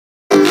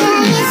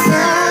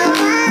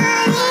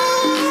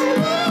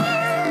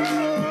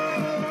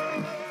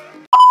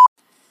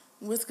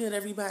What's good,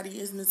 everybody?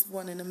 It's Miss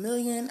One in a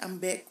Million. I'm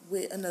back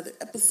with another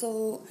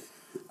episode.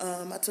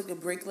 I took a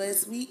break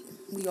last week.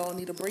 We all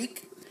need a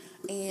break.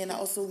 And I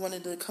also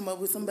wanted to come up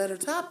with some better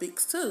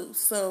topics, too.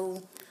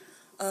 So,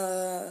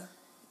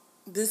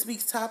 this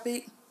week's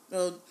topic,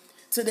 well,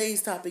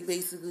 today's topic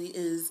basically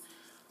is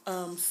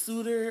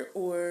Suitor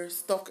or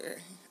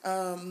Stalker.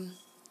 I'm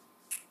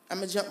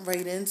going to jump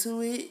right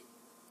into it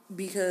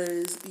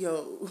because,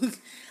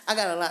 I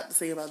got a lot to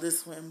say about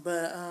this one.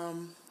 But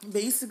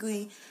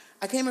basically,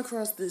 I came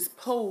across this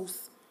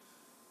post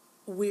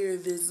where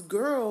this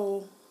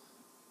girl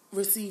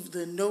received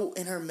a note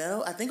in her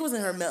mail. I think it was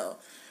in her mail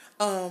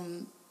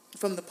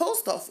from the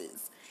post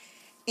office.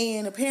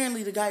 And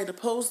apparently the guy at the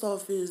post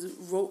office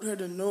wrote her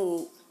the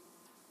note.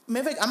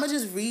 Matter of fact, I'm going to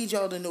just read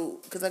y'all the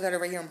note because I got it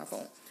right here on my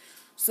phone.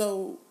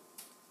 So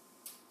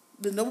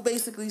the note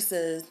basically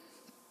says,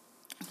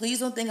 "Please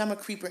don't think I'm a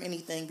creep or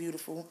anything,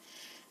 beautiful.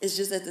 It's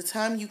just at the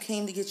time you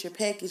came to get your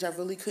package, I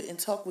really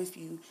couldn't talk with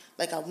you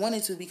like I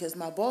wanted to because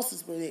my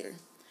bosses were there.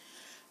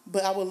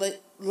 But I would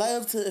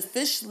love to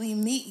officially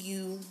meet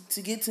you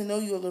to get to know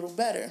you a little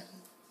better.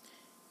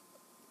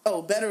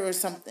 Oh, better or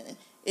something.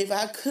 If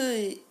I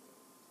could,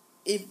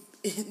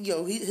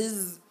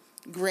 his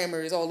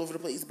grammar is all over the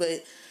place.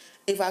 But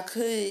if I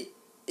could,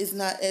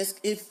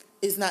 if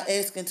it's not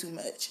asking too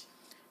much.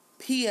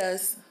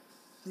 P.S.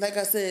 Like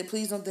I said,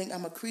 please don't think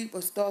I'm a creep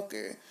or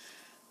stalker.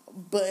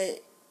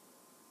 But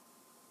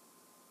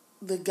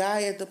the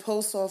guy at the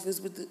post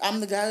office I'm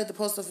the guy at the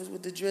post office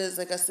with the dreads.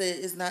 Like I said,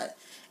 is not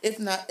if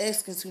not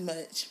asking too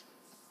much.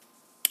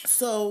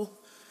 So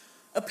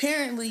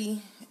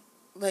apparently,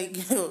 that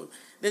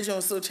joint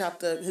was so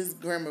chopped up. His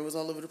grammar was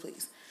all over the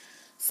place.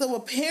 So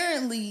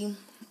apparently,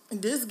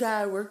 this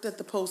guy worked at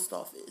the post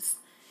office,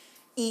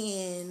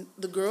 and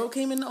the girl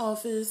came in the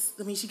office.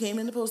 I mean, she came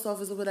in the post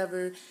office or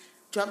whatever,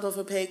 dropped off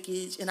a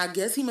package, and I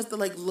guess he must have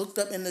looked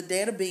up in the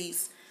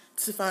database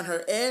to find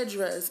her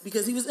address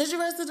because he was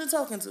interested in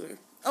talking to her.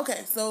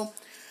 Okay, so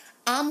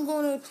I'm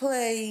gonna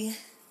play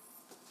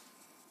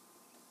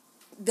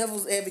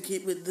devil's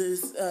advocate with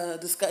this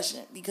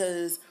discussion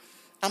because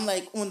I'm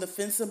on the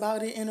fence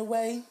about it in a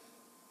way.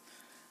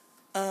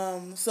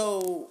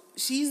 So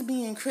she's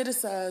being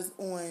criticized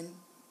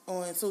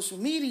on social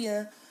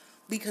media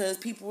because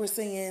people were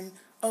saying,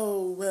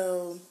 "Oh,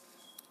 well,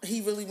 he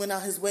really went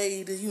out his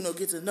way to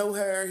get to know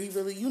her. He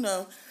really."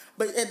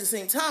 But at the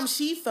same time,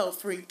 she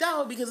felt freaked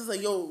out because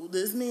it's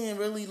this man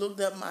really looked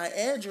up my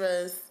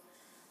address,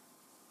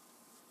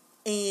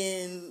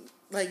 and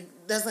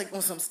that's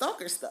on some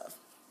stalker stuff.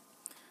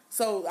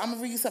 So I'm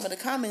gonna read some of the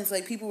comments.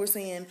 People were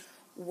saying,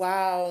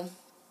 "Wow,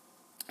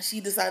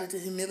 she decided to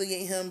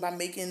humiliate him by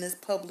making this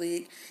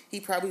public. He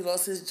probably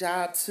lost his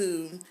job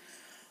too.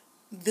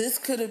 This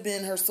could have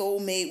been her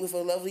soulmate with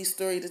a lovely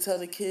story to tell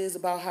the kids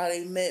about how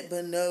they met,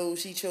 but no,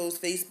 she chose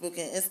Facebook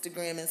and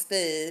Instagram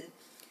instead.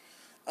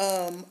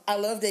 I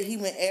love that he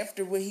went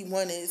after what he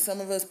wanted.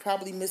 Some of us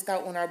probably missed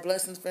out on our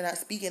blessings for not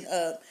speaking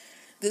up.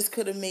 This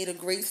could have made a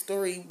great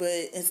story,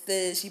 but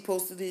instead she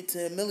posted it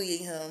to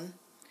humiliate him."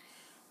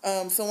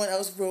 Someone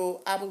else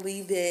wrote, "I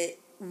believe that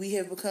we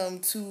have become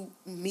too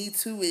Me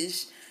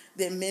Too-ish,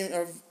 that men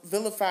are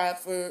vilified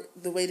for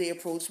the way they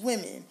approach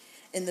women.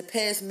 In the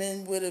past,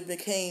 men would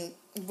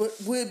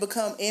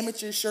become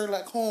amateur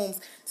Sherlock Holmes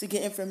to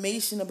get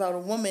information about a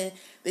woman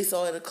they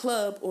saw at a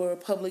club or a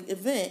public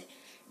event.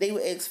 They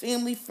would ask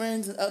family,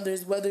 friends, and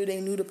others whether they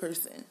knew the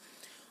person.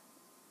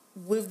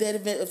 With that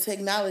event of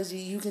technology,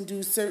 you can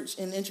do search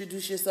and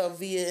introduce yourself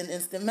via an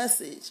instant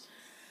message.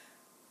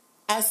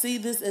 I see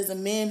this as a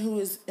man who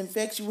is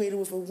infatuated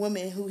with a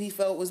woman who he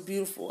felt was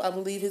beautiful. I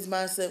believe his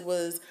mindset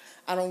was,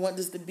 I don't want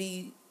this to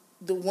be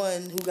the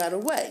one who got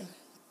away."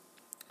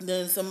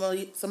 Then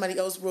somebody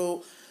else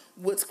wrote,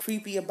 "What's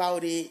creepy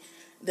about it?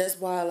 That's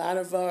why a lot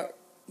of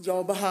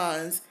y'all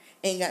behinds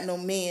ain't got no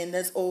man.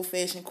 That's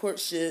old-fashioned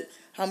courtship.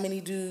 How many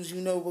dudes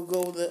will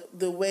go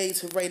the way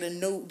to write a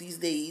note these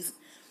days?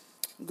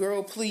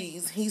 Girl,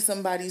 please, he's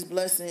somebody's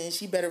blessing.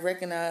 She better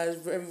recognize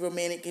very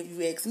romantic if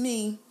you ask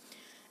me."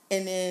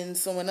 And then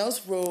someone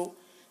else wrote,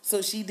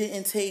 she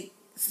didn't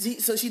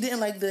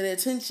like the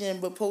attention,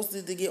 but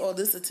posted to get all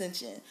this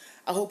attention.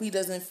 I hope he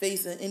doesn't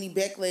face any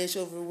backlash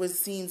over what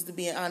seems to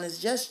be an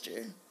honest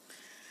gesture."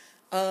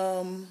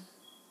 And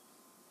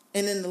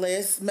then the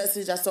last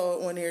message I saw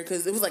on there,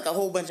 because it was a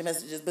whole bunch of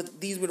messages,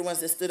 but these were the ones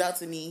that stood out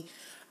to me.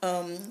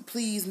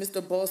 "Please,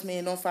 Mr.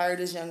 Bossman, don't fire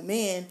this young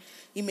man.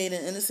 He made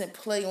an innocent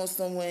play on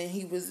someone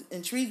he was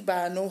intrigued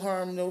by. No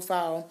harm, no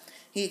foul.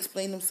 He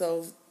explained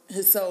himself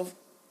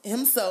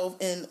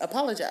and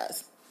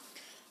apologized."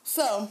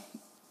 So,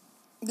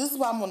 this is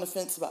why I'm on the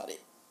fence about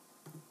it.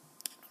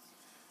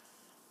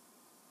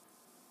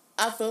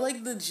 I feel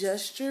like the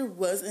gesture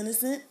was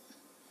innocent.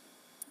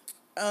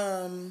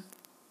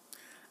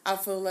 I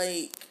feel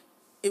like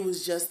it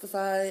was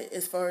justified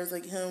as far as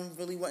him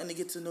really wanting to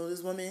get to know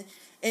this woman.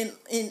 And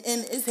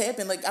it's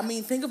happened.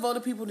 Think of all the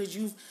people that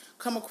you've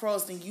come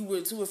across and you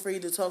were too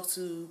afraid to talk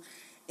to,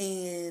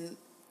 and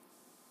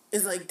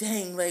it's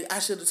dang, I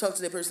should have talked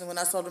to that person when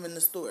I saw them in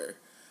the store.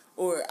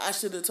 or I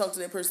should have talked to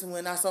that person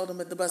when I saw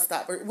them at the bus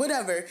stop, or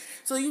whatever.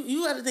 So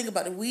you got to think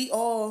about it. We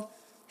all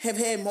have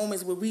had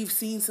moments where we've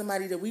seen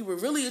somebody that we were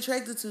really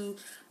attracted to,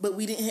 but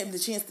we didn't have the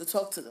chance to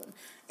talk to them.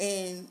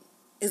 And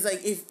it's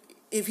like,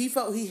 if he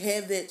felt he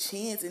had that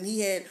chance and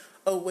he had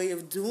a way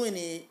of doing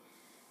it,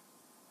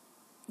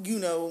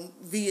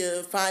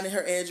 via finding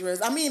her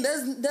address. I mean,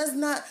 that's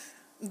not,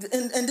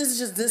 and this is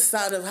just this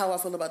side of how I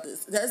feel about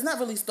this. That's not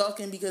really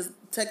stalking, because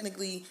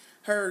technically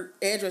her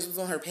address was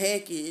on her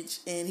package,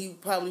 and he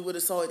probably would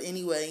have saw it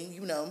anyway,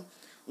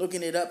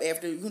 looking it up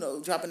after,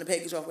 dropping the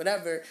package off,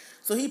 whatever.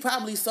 So he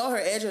probably saw her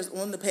address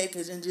on the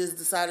package and just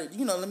decided,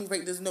 let me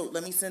write this note,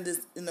 let me send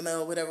this in the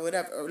mail, whatever,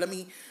 or let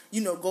me,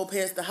 go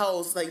past the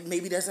house, like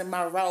maybe that's in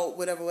my route,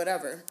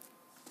 whatever.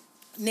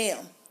 Now,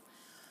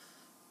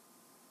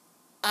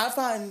 I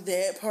find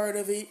that part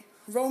of it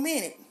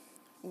romantic.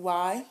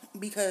 Why?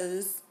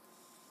 Because,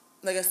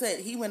 like I said,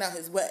 he went out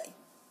his way.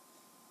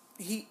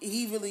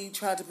 He really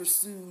tried to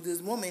pursue this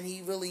woman.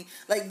 He really,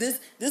 like, this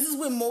is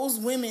what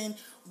most women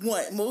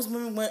want. Most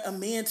women want a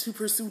man to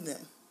pursue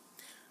them.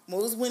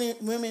 Most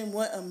women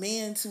want a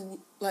man to,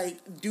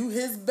 like, do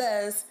his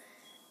best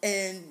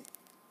and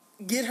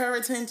get her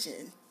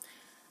attention.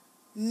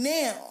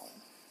 Now,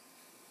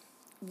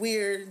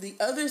 where the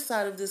other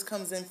side of this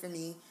comes in for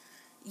me,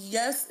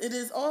 yes, it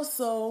is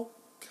also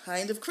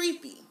kind of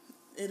creepy.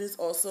 It is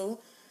also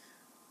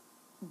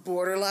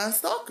borderline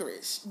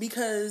stalkerish,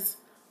 because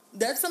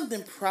that's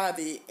something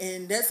private,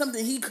 and that's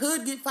something he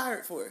could get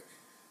fired for.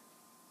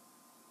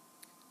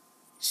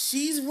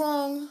 She's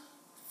wrong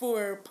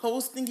for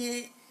posting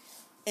it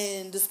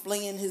and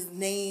displaying his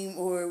name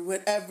or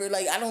whatever.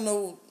 Like, I don't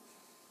know.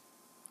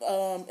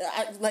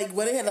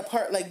 They had a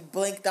part like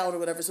blanked out or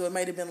whatever, so it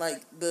might have been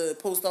like the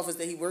post office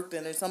that he worked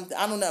in or something.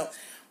 I don't know,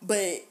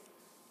 but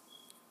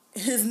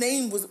his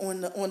name was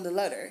on the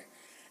letter,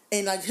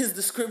 and like his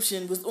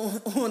description was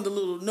on the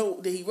little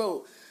note that he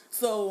wrote.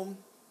 So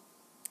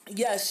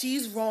yeah,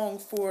 she's wrong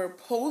for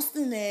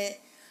posting that,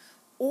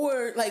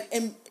 or like,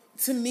 and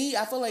to me,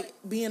 I feel like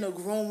being a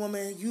grown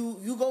woman,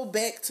 you go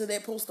back to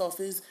that post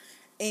office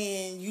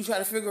and you try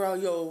to figure out,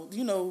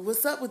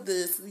 what's up with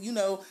this,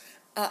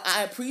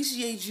 I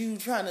appreciate you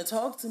trying to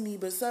talk to me,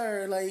 but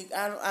sir, like,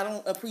 I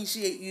don't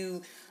appreciate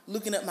you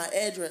looking up my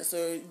address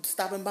or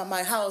stopping by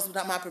my house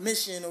without my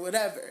permission or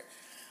whatever,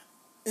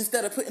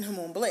 instead of putting him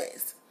on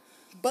blast.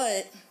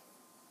 But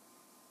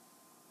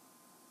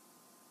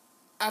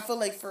I feel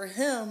like for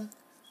him,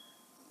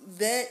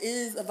 that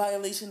is a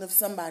violation of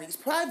somebody's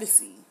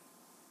privacy.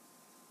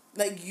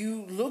 Like,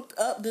 you looked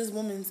up this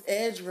woman's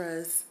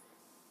address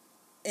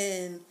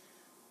and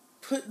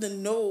put the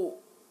note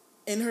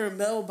in her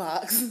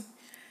mailbox.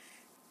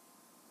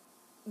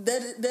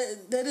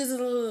 That is a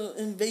little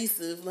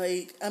invasive.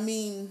 Like, I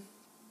mean,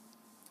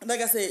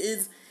 like I said,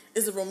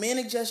 it's a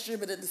romantic gesture,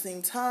 but at the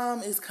same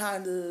time, it's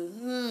kind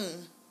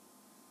of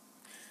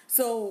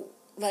So,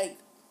 like,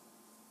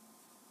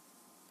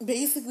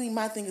 basically,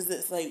 my thing is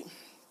this: like,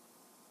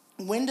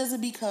 when does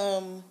it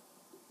become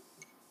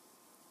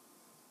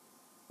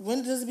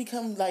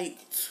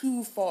like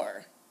too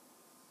far?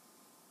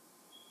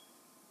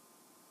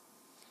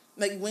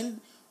 Like,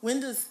 when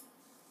does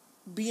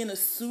being a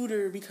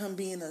suitor become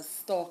being a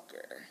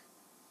stalker?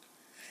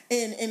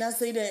 And I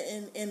say that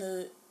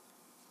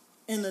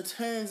in the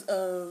terms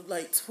of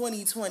like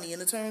 2020, in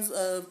the terms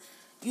of,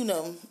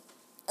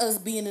 us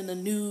being in a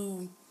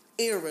new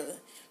era.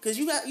 Because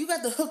you got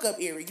the hookup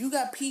era. You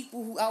got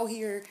people who out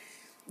here,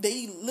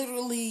 they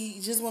literally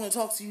just want to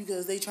talk to you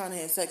because they trying to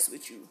have sex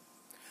with you.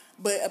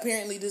 But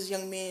apparently this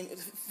young man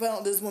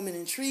found this woman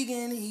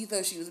intriguing. He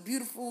thought she was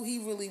beautiful. He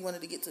really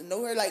wanted to get to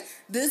know her. Like,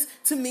 this,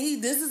 to me,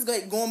 this is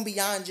like going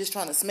beyond just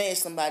trying to smash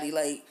somebody.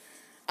 Like,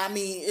 I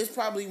mean, it's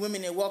probably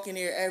women that walk in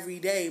there every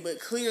day, but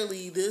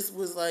clearly this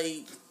was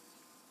like,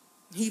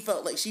 he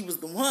felt like she was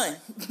the one.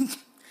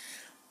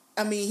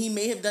 I mean, he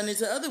may have done it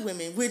to other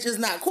women, which is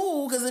not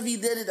cool, because if he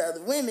did it to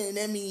other women,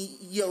 that means,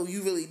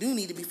 you really do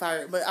need to be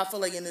fired. But I feel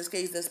like in this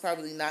case, that's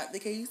probably not the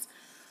case.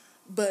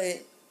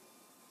 But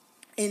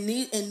in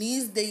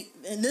this day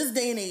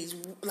and age,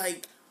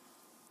 like,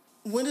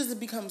 when does it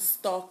become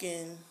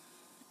stalking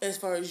as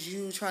far as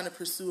you trying to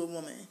pursue a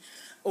woman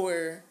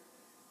or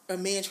a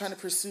man trying to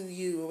pursue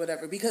you or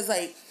whatever? Because,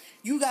 like,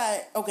 you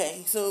got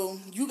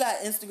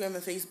Instagram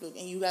and Facebook,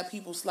 and you got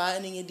people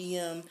sliding in your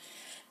DM,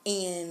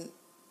 and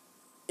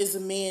it's a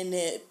man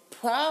that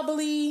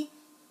probably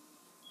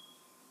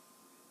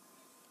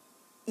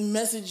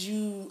message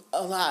you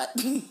a lot.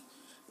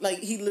 Like,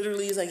 he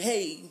literally is like,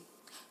 hey,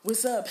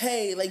 what's up?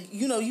 Hey, like,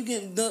 you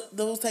get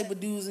those type of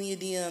dudes in your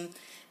DM,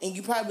 and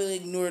you probably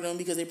ignore them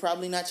because they're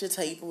probably not your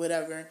type or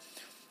whatever.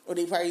 Or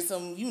they probably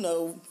some,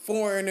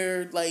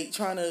 foreigner, like,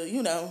 trying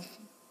to,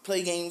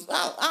 play games.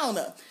 I don't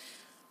know.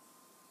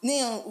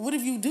 Now, what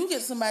if you do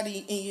get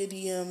somebody in your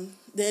DM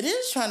that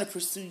is trying to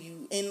pursue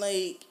you, and,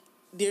 like,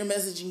 they're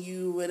messaging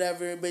you or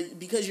whatever, but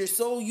because you're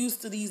so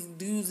used to these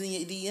dudes in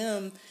your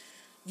DM,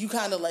 you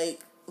kind of,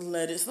 like,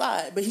 let it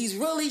slide. But he's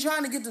really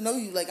trying to get to know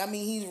you. Like, I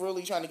mean, he's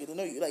really trying to get to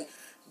know you. Like,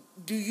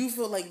 do you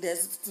feel like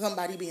that's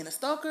somebody being a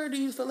stalker? Do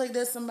you feel like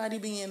that's somebody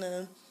being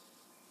a,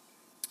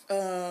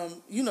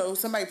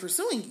 somebody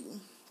pursuing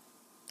you?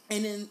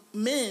 And then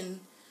men,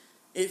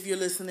 if you're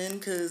listening,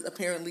 because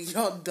apparently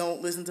y'all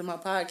don't listen to my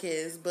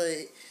podcast,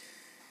 but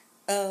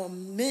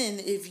men,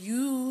 if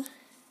you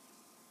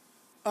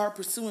are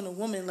pursuing a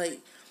woman, like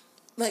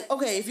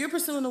okay, if you're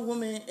pursuing a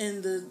woman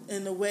in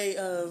the way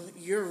of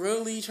you're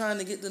really trying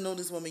to get to know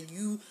this woman,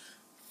 you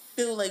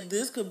feel like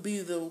this could be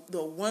the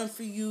one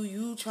for you.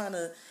 You trying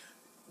to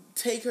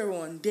take her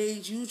on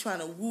dates. You trying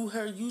to woo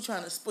her. You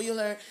trying to spoil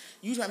her.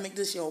 You trying to make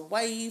this your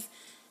wife.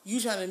 You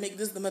trying to make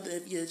this the mother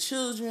of your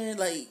children.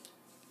 Like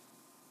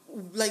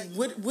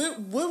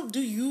what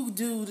do you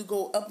do to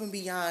go up and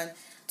beyond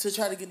to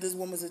try to get this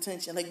woman's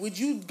attention? Like, would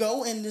you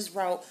go in this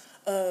route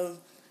of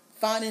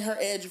finding her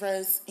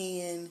address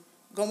and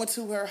going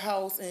to her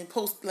house and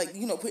post, like,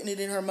 putting it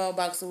in her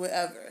mailbox or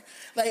whatever?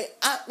 Like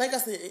I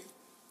said,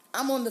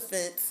 I'm on the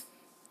fence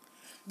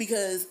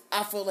because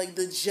I feel like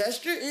the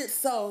gesture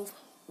itself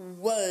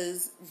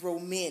was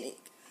romantic.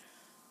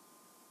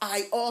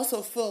 I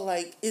also feel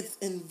like it's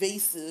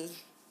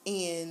invasive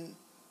and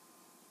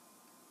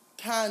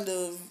kind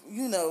of,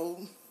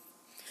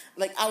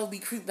 like, I would be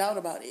creeped out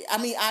about it.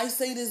 I mean, I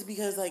say this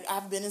because, like,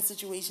 I've been in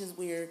situations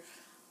where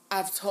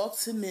I've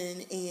talked to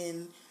men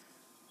and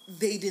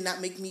they did not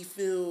make me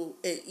feel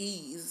at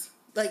ease.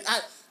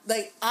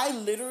 I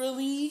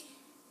literally,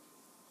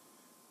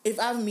 if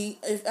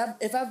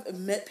I've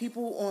met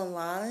people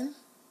online,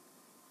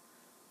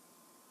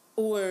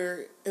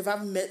 or if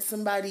I've met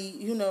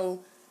somebody,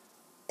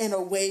 in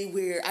a way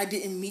where I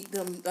didn't meet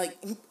them, like,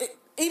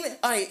 even,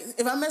 all right,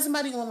 if I met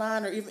somebody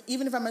online, or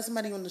even if I met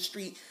somebody on the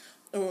street,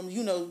 or,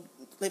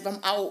 like, if I'm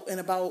out and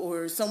about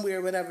or somewhere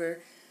or whatever,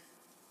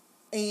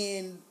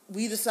 and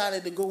we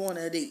decided to go on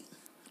a date,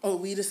 or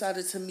we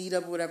decided to meet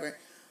up or whatever,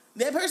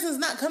 that person's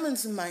not coming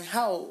to my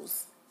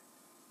house.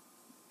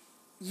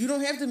 You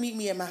don't have to meet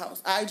me at my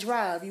house. I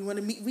drive. You want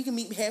to meet? We can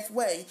meet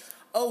halfway.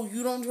 Oh,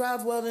 you don't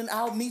drive? Well, then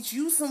I'll meet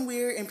you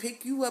somewhere and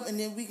pick you up, and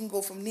then we can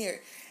go from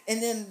there.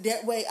 And then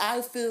that way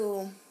I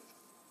feel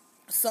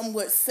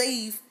somewhat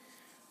safe,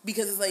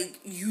 because it's like,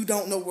 you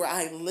don't know where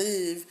I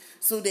live,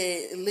 so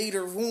that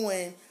later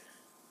on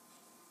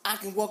I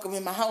can walk up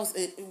in my house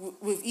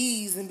with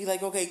ease and be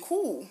like, okay,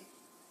 cool.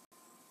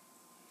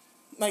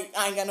 Like,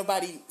 I ain't got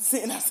nobody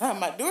sitting outside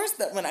my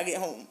doorstep when I get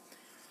home.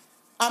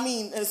 I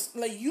mean, it's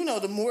like,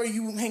 the more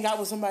you hang out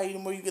with somebody, the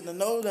more you get to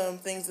know them,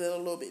 things that are a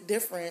little bit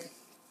different.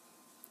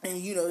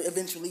 And,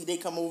 eventually they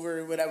come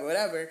over,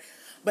 whatever.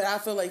 But I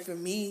feel like for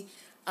me,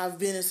 I've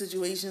been in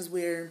situations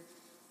where,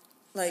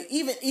 like,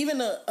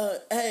 even a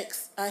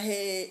ex I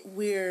had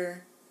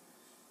where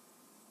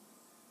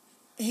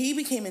he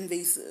became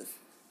invasive.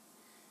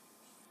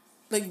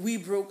 Like, we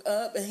broke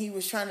up and he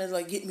was trying to,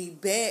 like, get me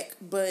back,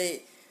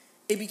 but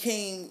it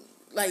became,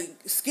 like,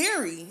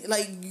 scary.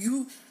 Like,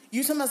 you're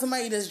talking about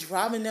somebody that's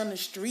driving down the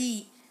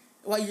street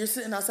while you're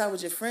sitting outside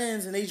with your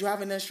friends, and they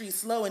driving down the street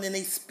slow, and then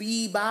they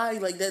speed by.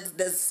 Like,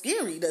 that's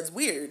scary. That's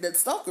weird.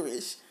 That's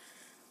stalkerish.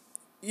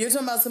 You're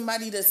talking about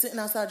somebody that's sitting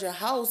outside your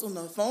house on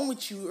the phone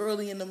with you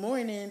early in the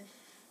morning,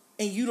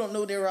 and you don't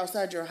know they're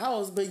outside your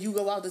house, but you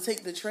go out to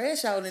take the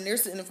trash out, and they're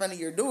sitting in front of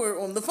your door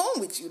on the phone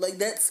with you. Like,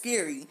 that's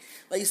scary.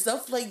 Like,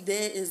 stuff like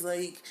that is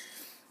like,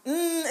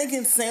 it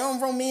can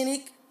sound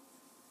romantic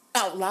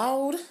out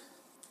loud,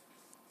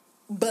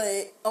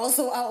 but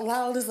also out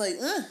loud is like,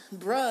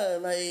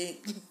 bruh,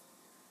 like,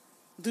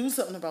 do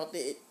something about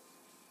that.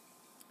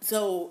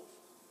 So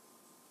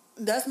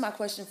that's my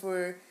question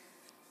for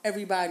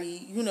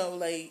everybody.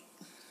 Like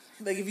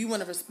if you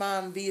want to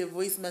respond via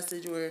voice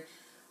message or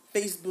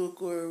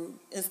Facebook or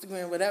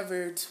Instagram,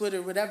 whatever,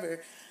 Twitter,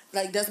 whatever,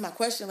 like, that's my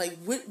question. Like,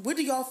 what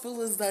do y'all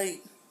feel is,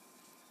 like,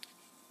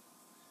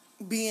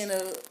 being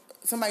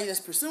somebody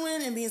that's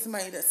pursuing and being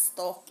somebody that's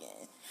stalking?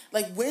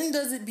 Like, when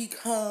does it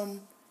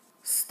become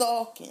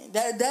stalking?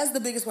 That's the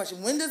biggest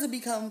question. When does it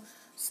become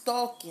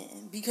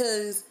stalking?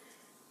 Because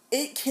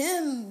it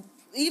can,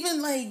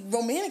 even, like,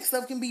 romantic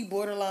stuff can be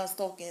borderline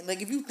stalking.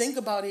 Like, if you think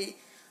about it,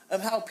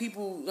 of how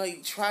people,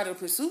 like, try to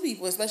pursue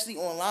people, especially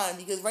online,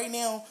 because right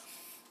now,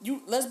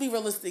 let's be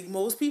realistic,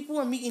 most people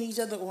are meeting each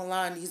other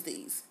online these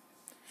days,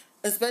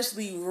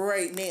 especially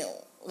right now.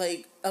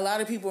 Like, a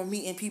lot of people are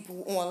meeting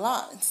people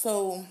online.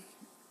 So,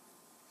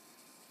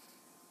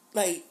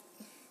 like,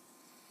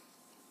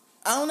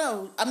 I don't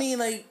know. I mean,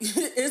 like,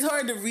 it's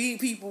hard to read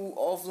people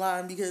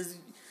offline, because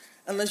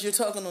unless you're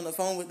talking on the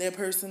phone with that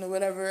person or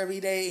whatever every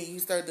day, and you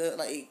start to,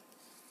 like,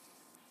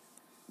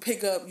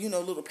 pick up,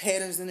 little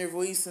patterns in their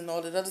voice and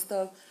all that other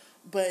stuff.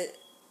 But,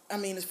 I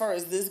mean, as far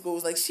as this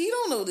goes, like, she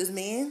don't know this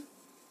man.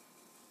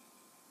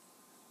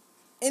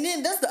 And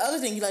then that's the other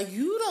thing. Like,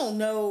 you don't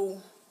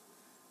know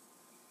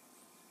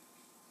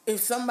if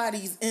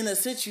somebody's in a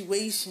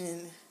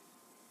situation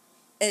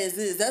as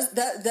is.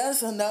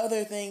 That's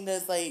another thing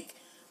that's, like,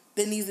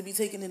 that needs to be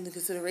taken into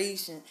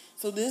consideration.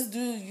 So this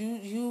dude,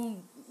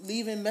 you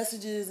leaving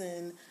messages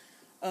and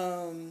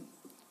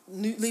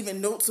leaving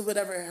notes or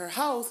whatever at her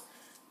house,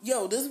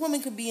 yo, this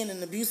woman could be in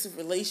an abusive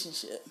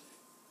relationship.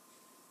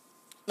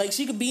 Like,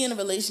 she could be in a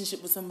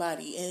relationship with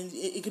somebody, and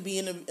it could be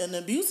in an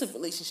abusive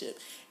relationship.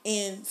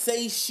 And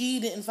say she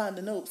didn't find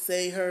the note.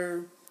 Say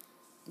her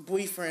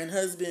boyfriend,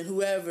 husband,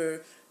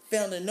 whoever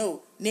found a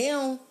note.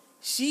 Now,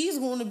 she's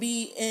going to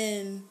be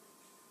in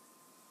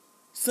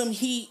some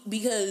heat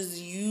because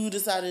you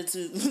decided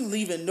to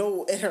leave a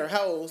note at her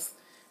house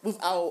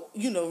without,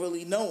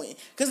 really knowing.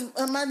 Because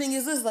my thing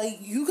is this, like,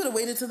 you could have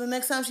waited till the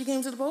next time she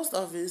came to the post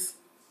office.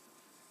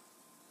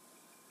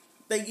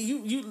 Like,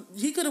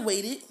 he could have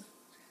waited.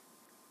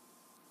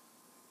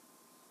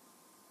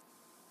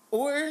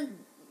 Or,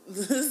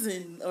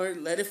 listen, or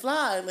let it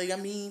fly. Like, I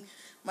mean,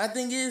 my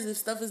thing is, if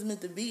stuff is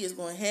meant to be, it's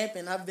going to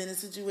happen. I've been in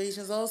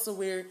situations also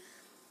where,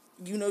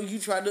 you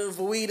try to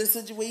avoid a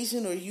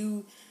situation, or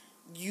you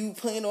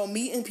plan on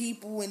meeting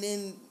people, and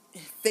then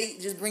fate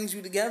just brings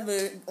you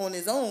together on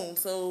its own.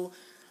 So,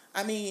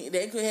 I mean,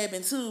 that could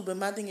happen too. But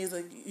my thing is,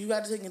 like, you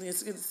got to take into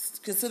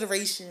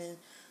consideration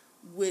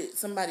what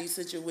somebody's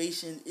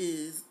situation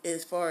is,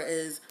 as far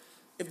as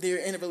if they're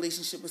in a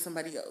relationship with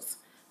somebody else,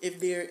 if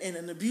they're in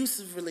an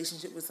abusive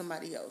relationship with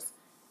somebody else.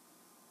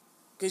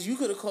 Because you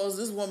could have caused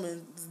this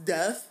woman's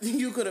death.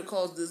 You could have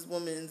caused this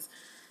woman's,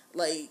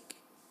 like,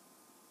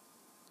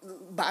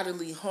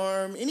 bodily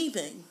harm,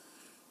 anything,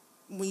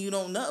 when you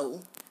don't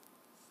know.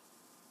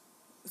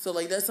 So,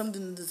 like, that's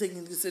something to take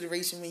into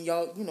consideration when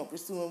y'all,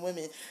 pursuing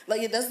women.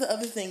 Like, that's the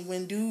other thing,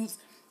 when dudes,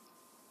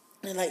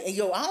 and like, and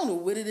yo, I don't know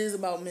what it is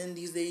about men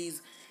these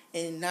days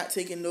and not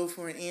taking no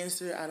for an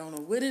answer. I don't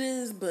know what it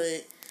is,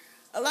 but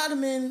a lot of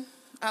men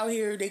out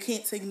here, they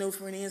can't take no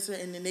for an answer,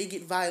 and then they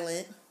get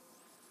violent.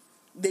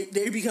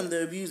 They become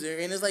the abuser.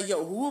 And it's like,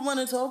 yo, who would want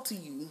to talk to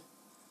you?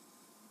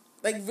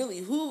 Like, really,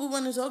 who would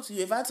want to talk to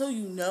you? If I tell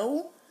you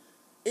no,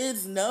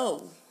 it's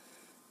no.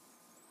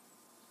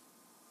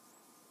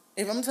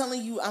 If I'm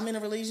telling you I'm in a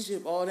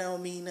relationship, all that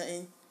don't mean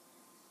nothing.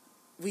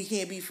 We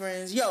can't be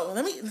friends. Yo,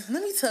 let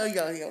me tell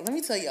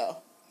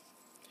y'all.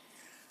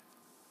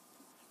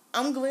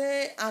 I'm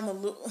glad I'm a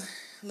little...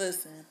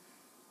 Listen.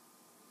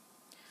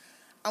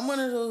 I'm one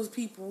of those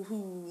people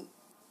who...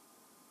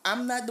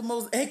 I'm not the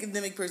most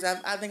academic person.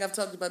 I think I've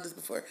talked about this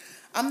before.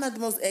 I'm not the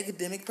most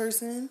academic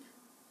person,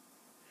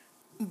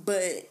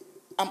 but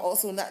I'm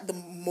also not the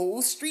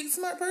most street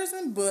smart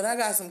person, but I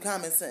got some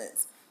common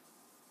sense.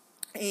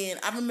 And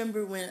I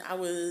remember when I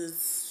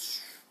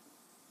was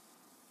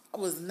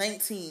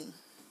 19.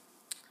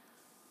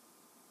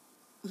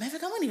 Matter of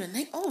fact, I wasn't even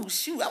 19. Oh,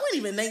 shoot. I wasn't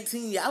even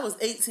 19 yet. I was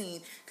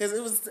 18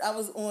 because I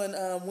was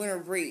on winter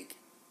break.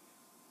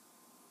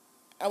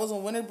 I was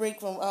on winter break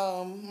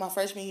from my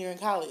freshman year in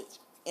college.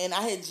 And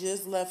I had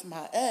just left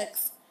my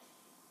ex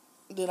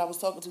that I was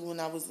talking to when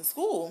I was in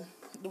school.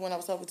 The one I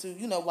was talking to,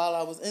 while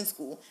I was in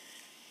school.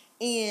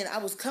 And I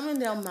was coming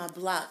down my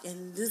block,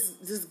 and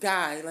this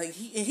guy, like,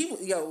 he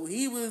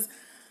was,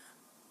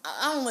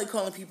 I don't like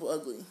calling people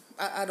ugly.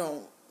 I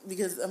don't.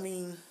 Because, I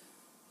mean,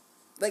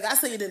 like, I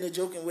say it in a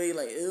joking way,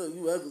 like, ew,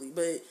 you ugly.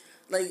 But,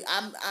 like,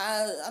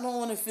 I don't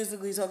want to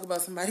physically talk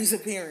about somebody's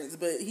appearance,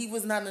 but he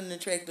was not an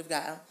attractive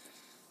guy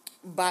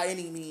by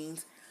any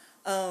means.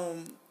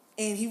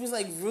 And he was,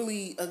 like,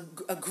 really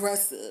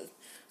aggressive.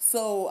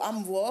 So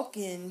I'm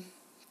walking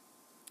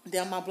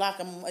down my block.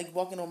 I'm, like,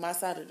 walking on my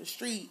side of the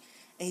street.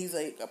 And he's,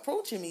 like,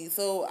 approaching me.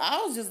 So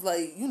I was just,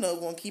 like, going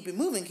to keep it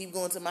moving. Keep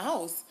going to my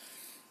house.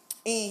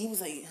 And he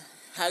was, like,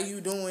 how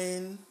you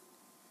doing?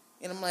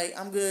 And I'm, like,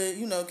 I'm good.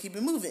 Keep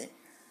it moving.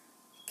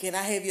 Can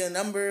I have your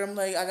number? I'm,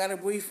 like, I got a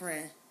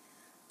boyfriend.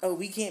 Oh,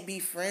 we can't be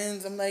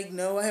friends? I'm, like,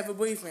 no, I have a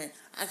boyfriend.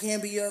 I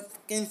can't be your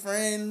fucking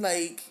friend.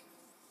 Like...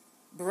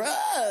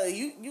 Bruh,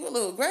 you a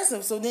little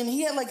aggressive. So then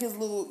he had like his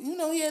little,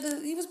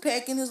 he was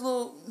packing his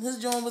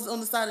joint was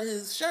on the side of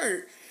his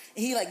shirt.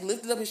 And he like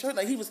lifted up his shirt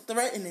like he was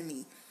threatening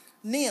me.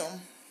 Now,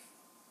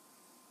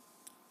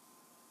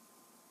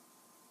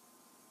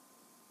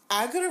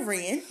 I could have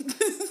ran.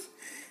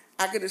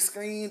 I could have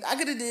screamed. I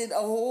could have did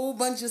a whole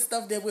bunch of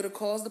stuff that would have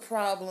caused the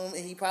problem.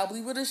 And he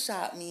probably would have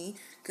shot me.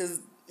 Because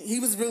he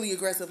was really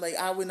aggressive. Like,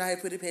 I would not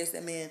have put it past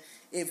that man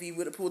if he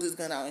would have pulled his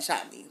gun out and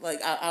shot me.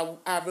 Like,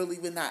 I really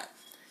would not.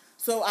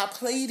 So I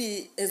played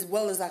it as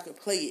well as I could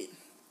play it.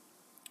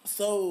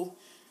 So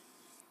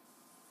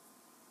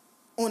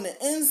on the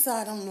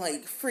inside, I'm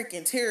like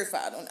freaking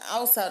terrified. On the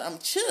outside, I'm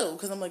chill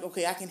because I'm like,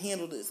 okay, I can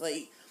handle this.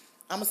 Like,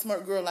 I'm a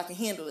smart girl. I can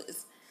handle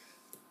this.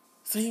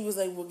 So he was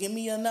like, well, give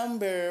me your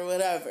number or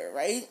whatever,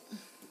 right?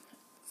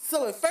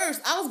 So at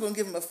first, I was going to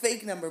give him a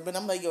fake number. But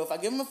I'm like, yo, if I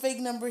give him a fake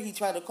number, he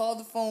tried to call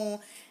the phone,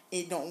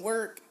 it don't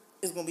work,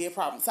 it's going to be a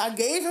problem. So I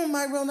gave him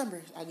my real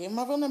number.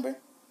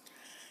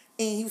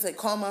 And he was like,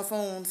 call my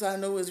phone so I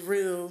know it's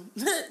real.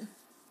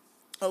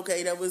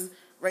 Okay, that was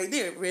right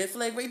there. Red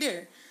flag right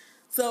there.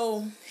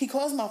 So he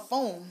calls my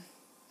phone.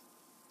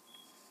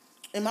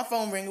 And my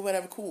phone rang or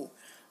whatever, cool.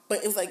 But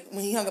it was like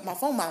when he hung up my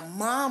phone, my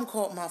mom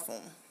called my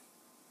phone.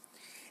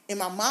 And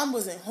my mom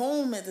wasn't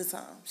home at the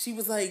time. She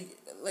was like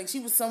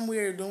she was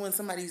somewhere doing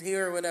somebody's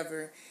hair or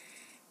whatever.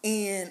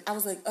 And I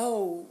was like,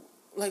 oh,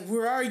 like,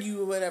 where are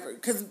you or whatever?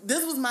 Because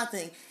this was my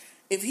thing.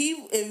 If he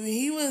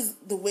was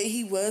the way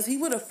he was, he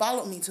would have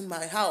followed me to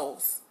my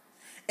house.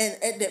 And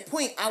at that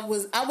point, I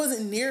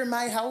wasn't near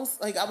my house.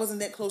 Like, I wasn't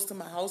that close to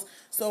my house,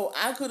 so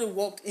I could have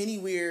walked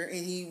anywhere,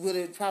 and he would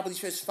have probably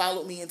just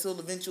followed me until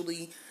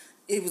eventually,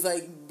 it was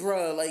like,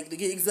 bruh, like, the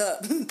gig's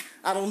up.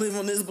 I don't live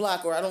on this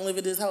block, or I don't live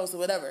at this house, or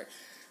whatever.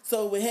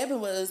 So what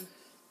happened was,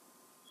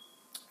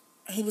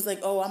 he was like,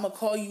 "Oh, I'm gonna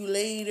call you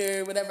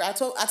later, whatever." I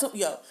told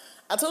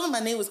him my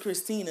name was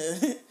Christina.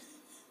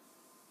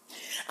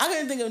 I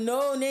couldn't think of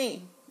no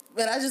name,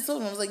 but I just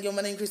told him, I was like, "Yo,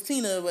 my name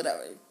Christina,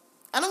 whatever."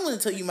 I don't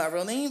want to tell you my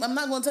real name. I'm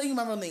not going to tell you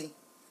my real name.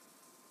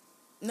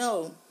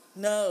 No,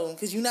 no,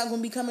 because you're not going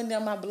to be coming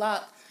down my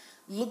block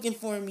looking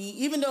for me.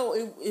 Even though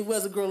it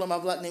was a girl on my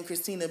block named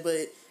Christina,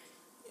 but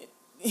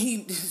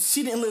she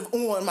didn't live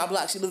on my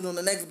block. She lived on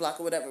the next block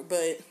or whatever.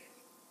 But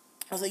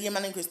I was like, "Yeah,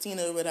 my name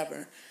Christina or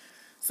whatever."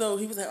 So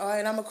he was like, "All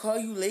right, I'm going to call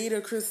you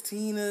later,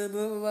 Christina,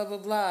 blah, blah, blah, blah,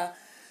 blah."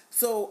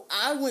 So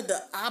I went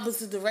the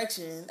opposite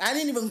direction. I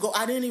didn't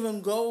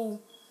even go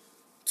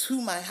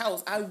to my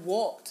house. I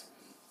walked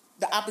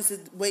the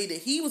opposite way that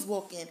he was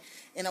walking,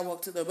 and I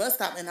walked to the bus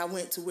stop, and I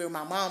went to where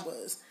my mom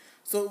was.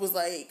 So it was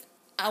like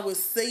I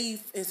was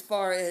safe as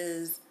far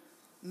as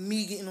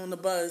me getting on the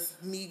bus,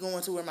 me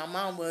going to where my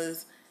mom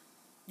was,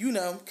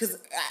 because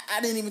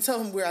I didn't even tell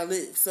him where I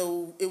lived.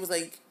 So it was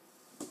like,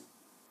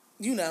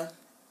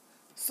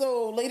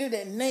 So later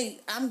that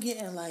night, I'm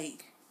getting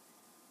like,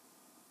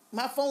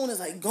 my phone is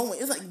like going,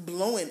 it's like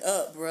blowing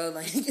up, bro.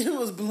 Like, it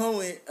was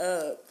blowing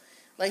up.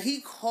 Like,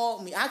 he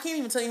called me. I can't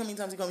even tell you how many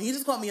times he called me. He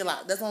just called me a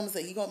lot. That's all I'm going to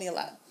say. He called me a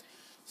lot.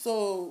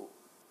 So,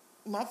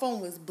 my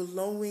phone was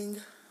blowing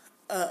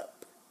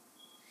up.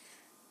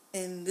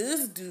 And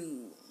this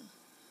dude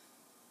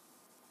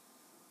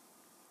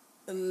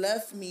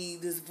left me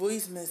this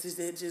voice message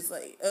that just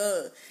like,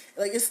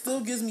 it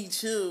still gives me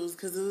chills,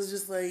 because it was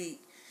just like,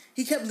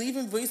 he kept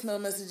leaving voicemail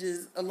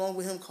messages along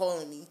with him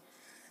calling me.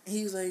 And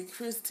he was like,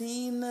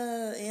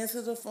 "Christina,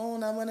 answer the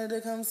phone. I wanted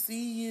to come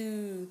see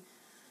you."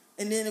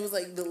 And then it was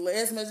like, the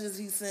last message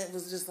he sent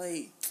was just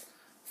like,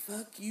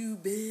 "Fuck you,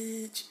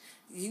 bitch.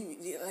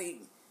 Like,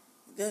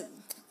 that,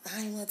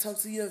 I ain't want to talk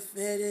to your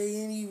fat A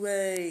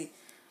anyway."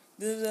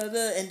 Da, da,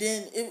 da. And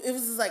then it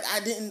was just like, I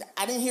didn't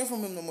hear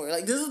from him no more.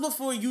 Like, this is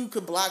before you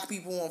could block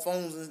people on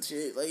phones and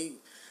shit. Like,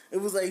 it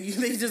was like,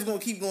 they just gonna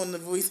keep going to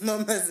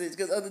voicemail message,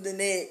 because other than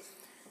that,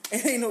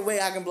 it ain't no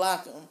way I can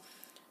block them.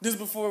 This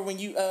before when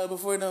you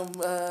before them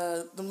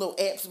little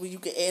apps where you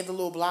could add the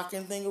little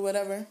blocking thing or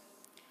whatever.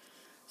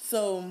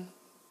 So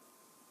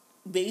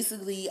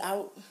basically,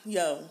 I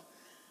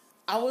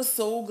was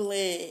so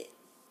glad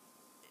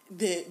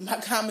that my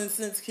common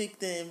sense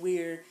kicked in.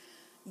 Where,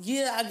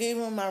 yeah, I gave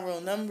him my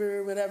real number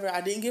or whatever. I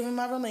didn't give him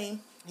my real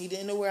name. He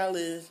didn't know where I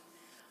lived.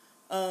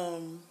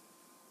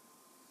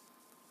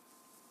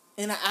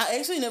 And I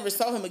actually never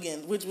saw him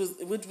again, which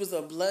was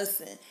a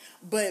blessing.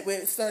 But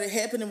what started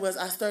happening was,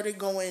 I started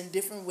going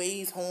different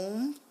ways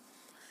home.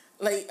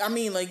 Like, I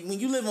mean, like, when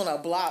you live on a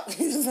block,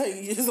 it's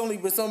like, there's only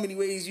but so many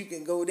ways you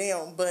can go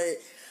down. But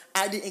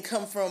I didn't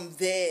come from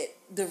that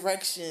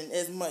direction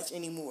as much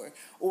anymore.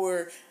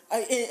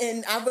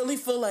 And I really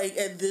feel like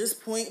at this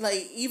point,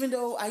 like, even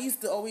though I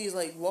used to always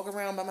like walk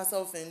around by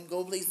myself and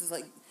go places,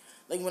 like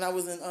when I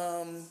was in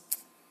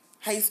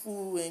high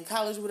school and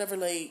college or whatever,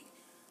 like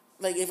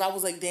if I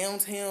was like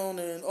downtown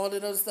and all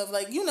that other stuff,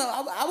 like,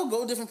 I would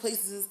go different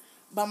places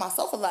by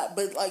myself a lot.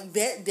 But like,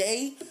 that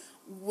day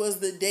was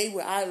the day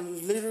where I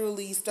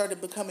literally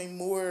started becoming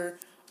more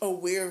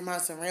aware of my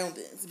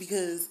surroundings,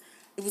 because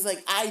it was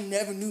like, I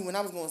never knew when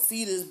I was going to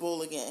see this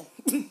bull again.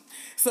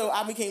 So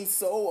I became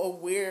so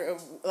aware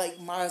of like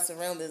my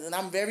surroundings, and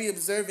I'm very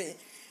observant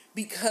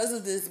because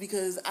of this,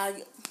 because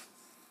I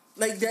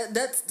like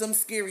that's some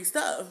scary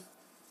stuff.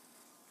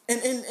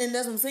 And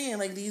that's what I'm saying.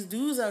 Like, these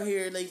dudes out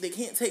here, like, they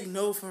can't take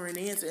no for an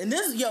answer. And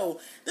this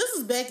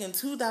is back in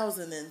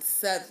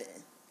 2007.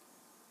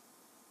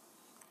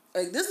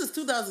 Like, this is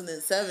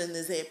 2007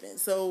 this happened.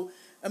 So,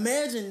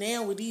 imagine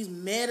now with these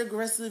mad,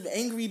 aggressive,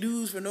 angry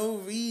dudes for no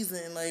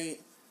reason.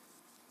 Like,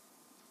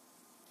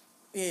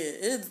 yeah,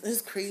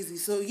 it's crazy.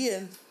 So,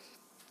 yeah,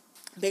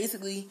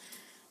 basically,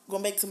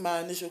 going back to my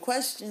initial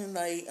question,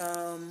 like,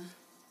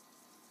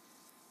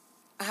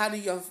 how do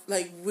y'all,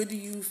 like, what do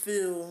you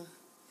feel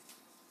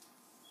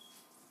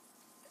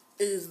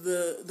is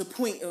the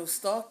point of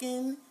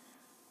stalking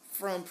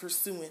from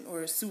pursuing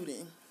or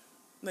suiting?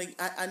 Like,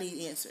 I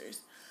need answers.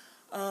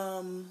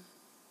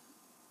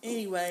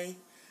 Anyway,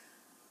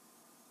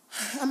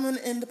 I'm going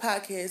to end the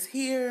podcast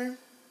here.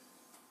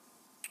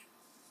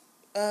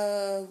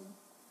 I'll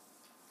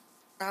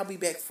be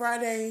back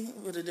Friday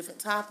with a different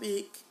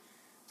topic,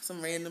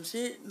 some random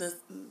shit. Let's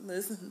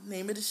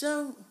name of the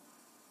show.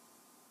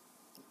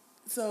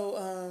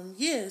 So,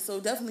 yeah, so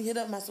definitely hit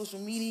up my social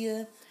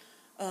media,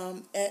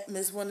 at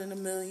Miss One in a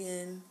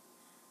Million.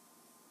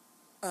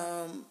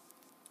 On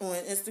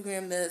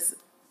Instagram, that's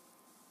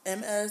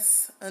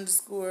MS_ONEINAMILLION.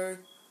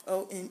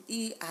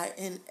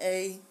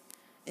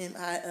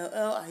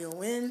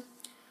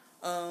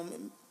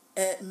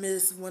 at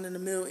Miss One in the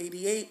Mill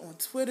 88 on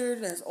Twitter.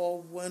 That's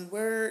all one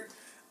word.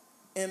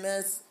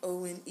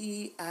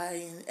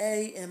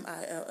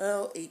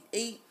 MSONEINAMILL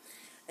 88.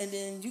 And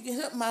then you can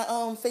hit my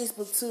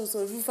Facebook too. So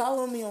if you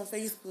follow me on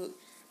Facebook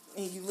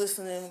and you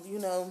listening,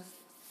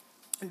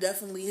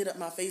 definitely hit up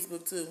my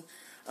Facebook too.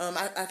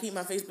 I keep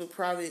my Facebook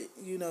private,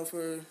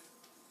 for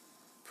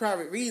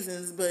private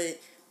reasons.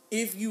 But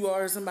if you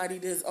are somebody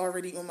that's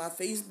already on my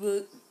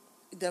Facebook,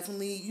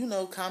 definitely,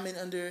 comment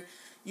under,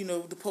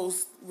 the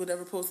post,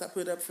 whatever post I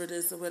put up for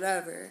this or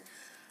whatever.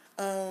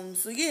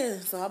 So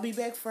I'll be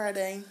back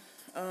Friday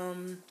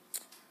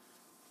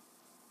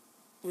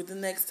with the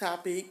next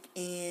topic,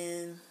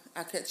 and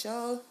I'll catch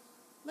y'all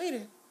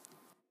later.